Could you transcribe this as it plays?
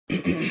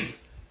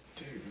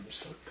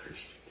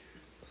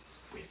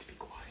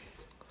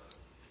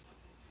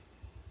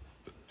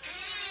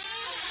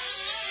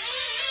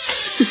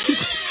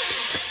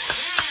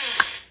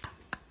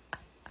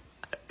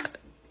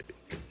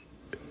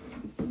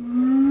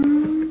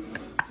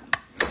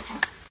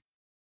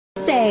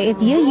say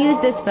if you use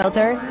this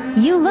filter,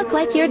 you look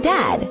like your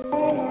dad.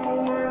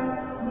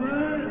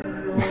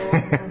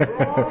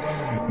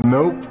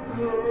 Nope,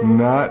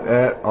 not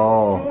at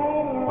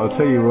all. I'll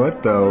tell you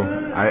what though,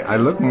 I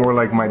look more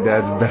like my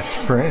dad's best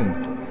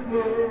friend.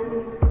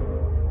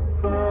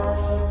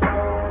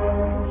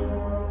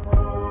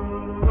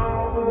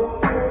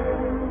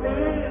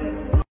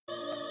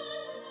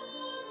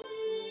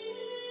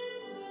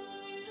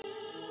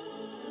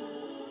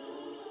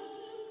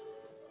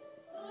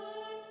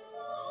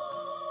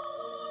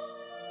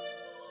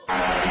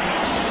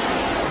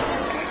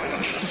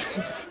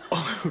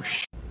 Oh,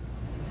 shit.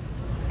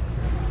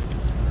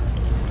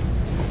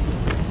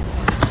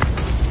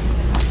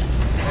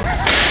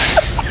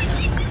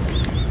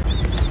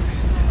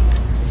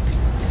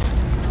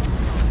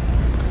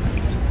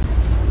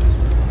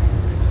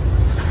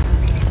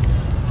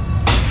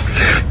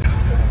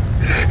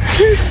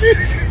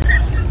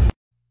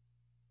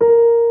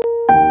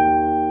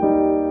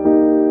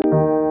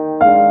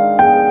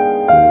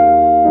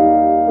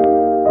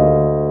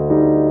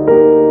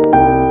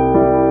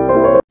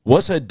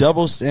 What's a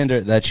double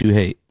standard that you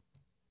hate?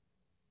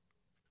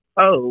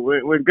 Oh,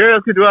 when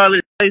girls can do all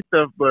this gay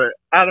stuff, but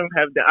I don't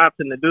have the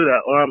option to do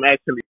that, or I'm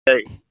actually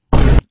gay.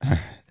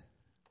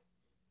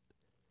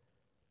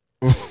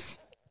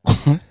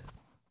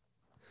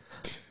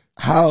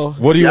 How?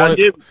 What do you want?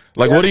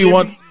 Like, what do you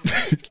want?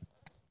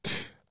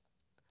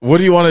 What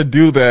do you want to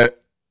do that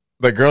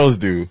girls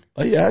do?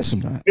 Oh yeah, ask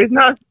them that. It's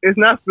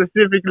not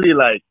specifically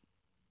like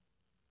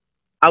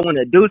I want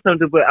to do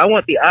something, but I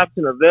want the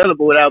option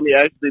available without me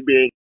actually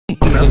being,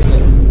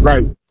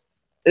 like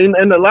in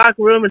the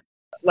locker room.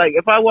 Like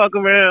if I walk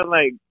around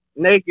like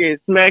naked,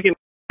 smacking,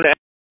 but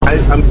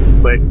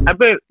I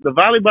bet the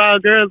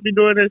volleyball girls be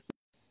doing this.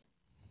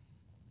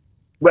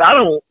 But I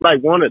don't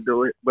like want to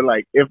do it. But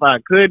like if I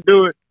could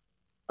do it,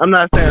 I'm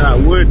not saying I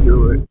would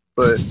do it.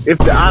 But if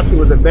the option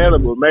was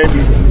available, maybe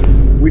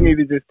we need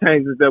to just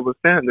change the double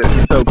standard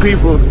so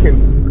people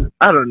can.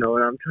 I don't know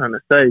what I'm trying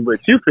to say, but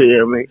you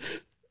feel me.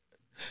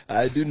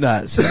 I do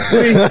not.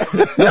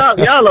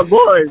 y'all are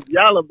boys.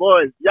 Y'all are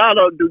boys. Y'all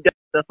don't do that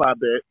stuff, I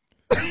bet.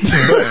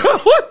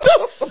 What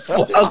the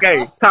fuck?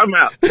 Okay, time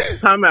out.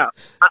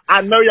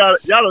 I know y'all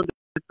don't do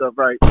this stuff,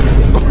 right?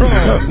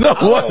 No.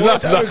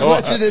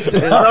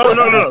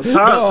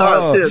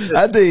 Chill.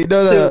 I think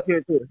no.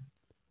 Chill.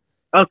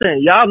 I'm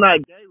saying y'all not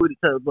gay with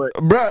each other, but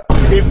Bruh.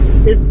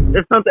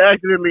 if something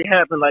accidentally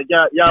happened, like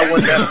y'all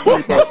want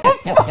that.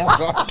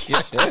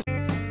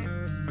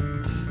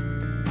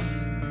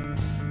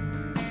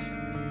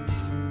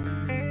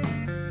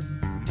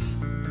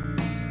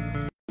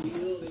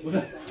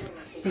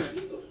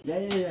 Yeah.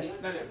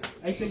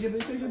 Ahí está yendo.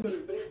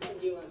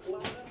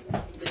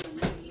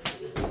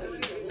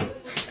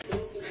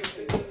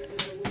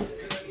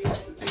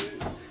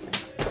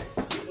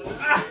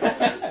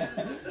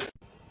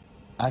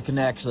 I can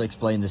actually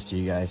explain this to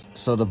you guys.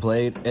 So the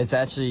blade, it's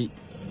actually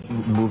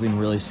moving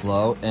really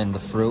slow, and the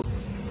fruit,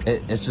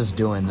 it's just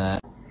doing that.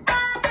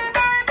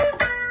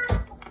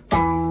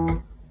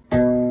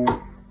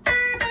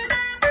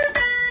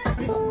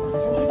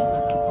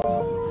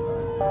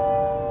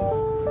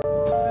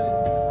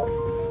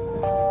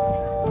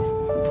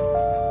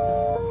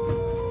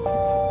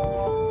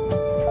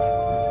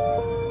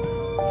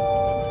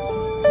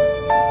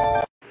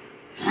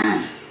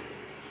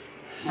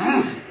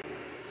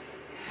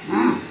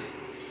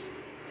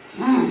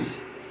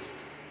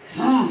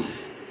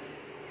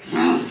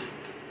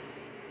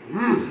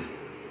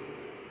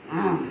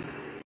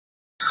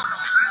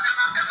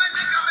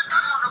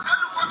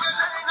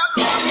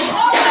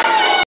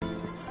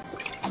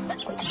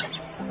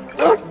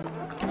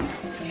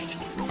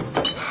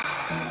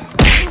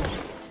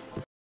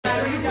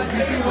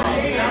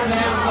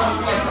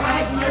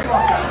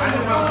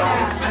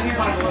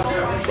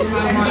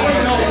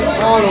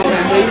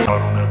 I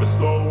don't ever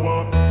slow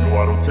up, no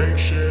I don't take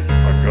shit.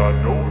 I got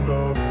no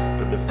love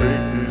for the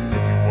fakeness.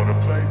 If you wanna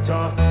play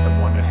tough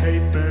and wanna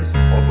hate this,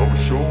 I'll always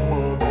show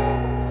up.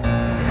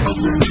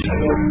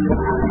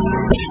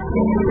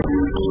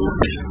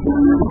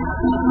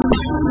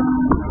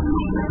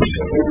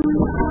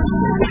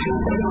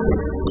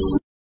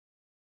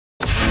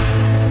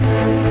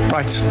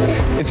 Right,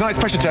 in tonight's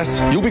pressure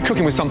test, you'll be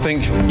cooking with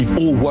something you've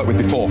all worked with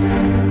before.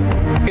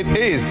 It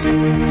is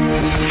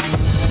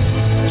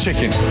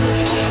chicken.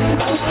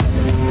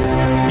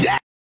 Yeah!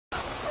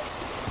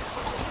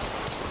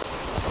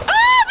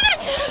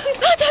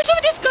 大丈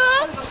夫ですか？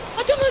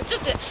頭打っちゃ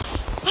って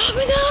危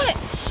ない。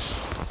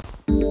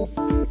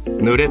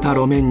濡れた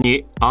路面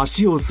に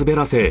足を滑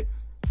らせ、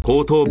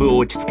後頭部を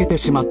打ちつけて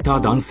しまった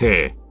男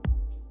性。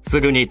す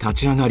ぐに立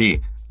ち上が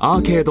り、ア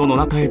ーケードの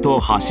中へと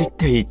走っ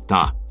ていっ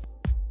た。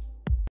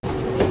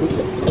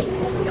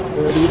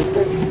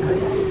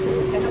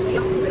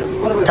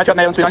Ketchup,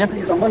 mayo, and sweet onion.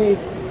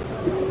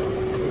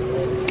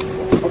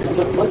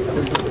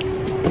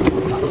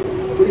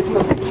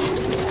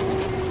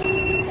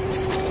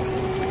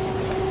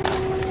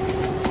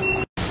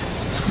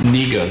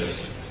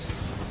 Negus.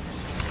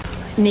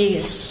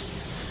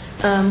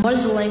 What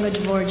is the language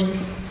of origin?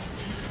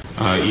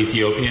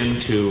 Ethiopian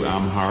to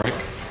Amharic.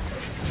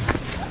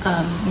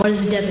 What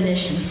is the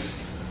definition?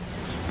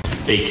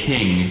 A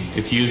king.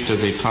 It's used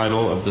as a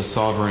title of the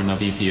sovereign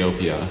of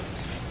Ethiopia.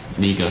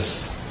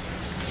 Negus.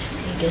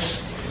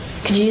 Negus.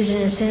 Could you use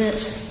it in a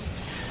sentence?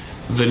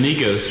 The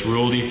Negus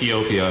ruled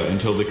Ethiopia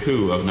until the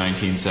coup of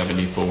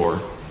 1974.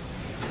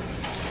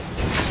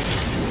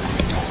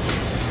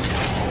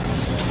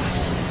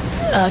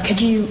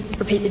 Could you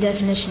repeat the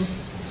definition?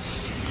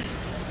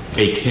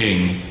 A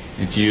king.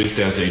 It's used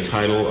as a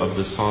title of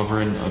the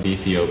sovereign of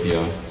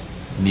Ethiopia.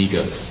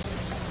 Negus.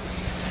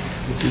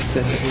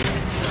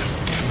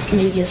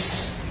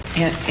 Negus.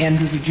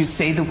 Andrew, would you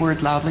say the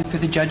word loudly for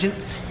the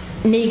judges?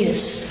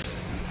 Negus.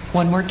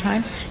 One more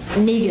time.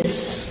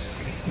 Negus.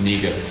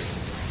 Negus.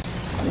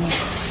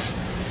 Negus.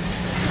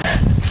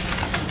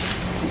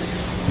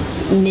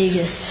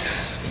 Negus.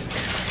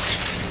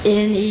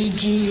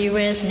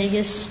 Negus.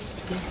 Negus.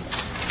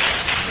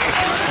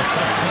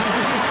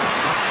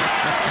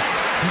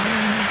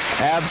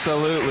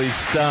 Absolutely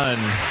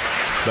stunned,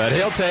 but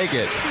he'll take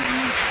it.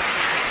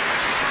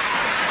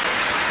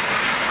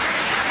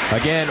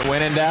 Again,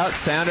 when in doubt,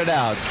 sound it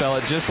out. Spell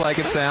it just like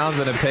it sounds,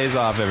 and it pays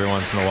off every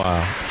once in a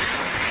while.